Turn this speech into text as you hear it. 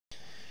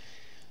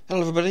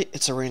Hello everybody,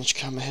 it's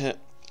ArrangedKarma here.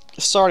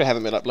 Sorry I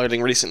haven't been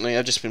uploading recently,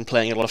 I've just been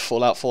playing a lot of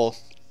Fallout 4.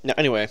 Now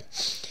anyway,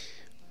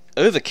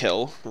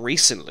 Overkill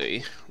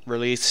recently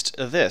released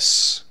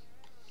this.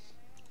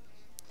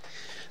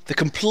 The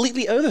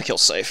Completely Overkill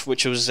safe,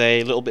 which was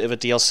a little bit of a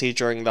DLC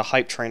during the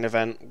Hype Train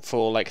event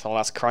for like the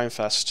last Crime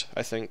Fest,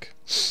 I think.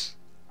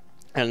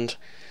 And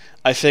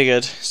I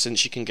figured,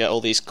 since you can get all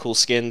these cool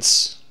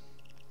skins,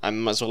 I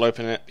might as well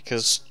open it,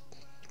 because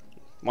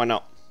why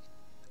not?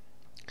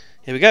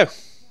 Here we go.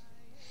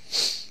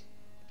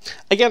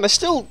 Again, I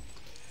still...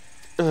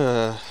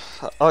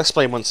 I'll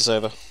explain once it's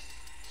over.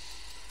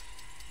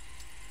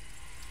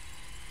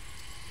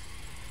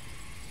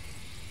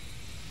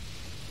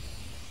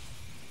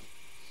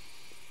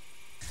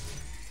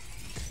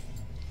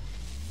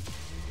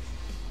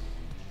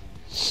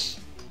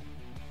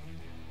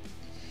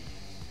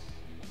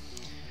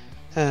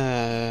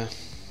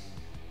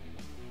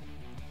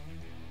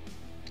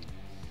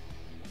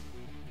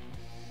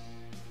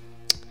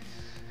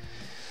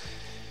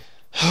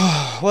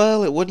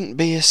 Well, it wouldn't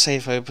be a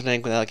safe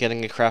opening without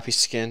getting a crappy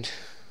skin.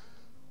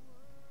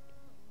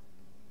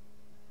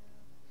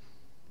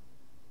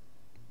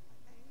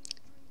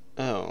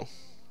 Oh.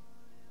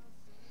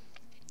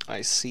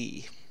 I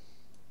see.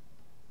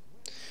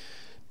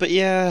 But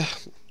yeah...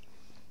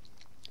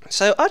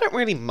 So, I don't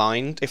really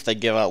mind if they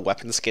give out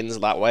weapon skins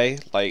that way,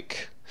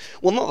 like...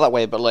 Well, not that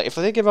way, but like, if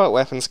they give out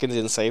weapon skins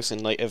in safes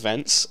in like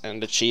events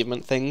and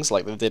achievement things,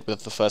 like they did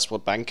with the First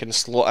World Bank and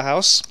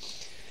Slaughterhouse,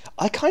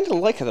 I kind of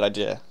like that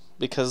idea,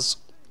 because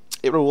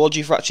it rewards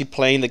you for actually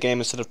playing the game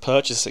instead of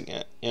purchasing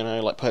it, you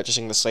know, like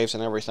purchasing the saves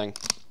and everything.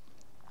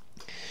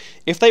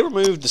 If they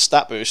removed the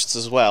stat boosts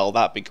as well,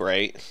 that'd be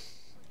great.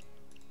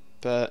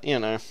 But, you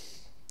know.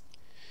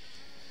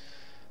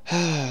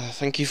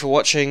 Thank you for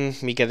watching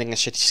me getting a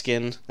shitty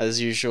skin, as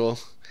usual,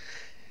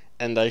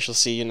 and I shall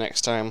see you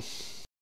next time.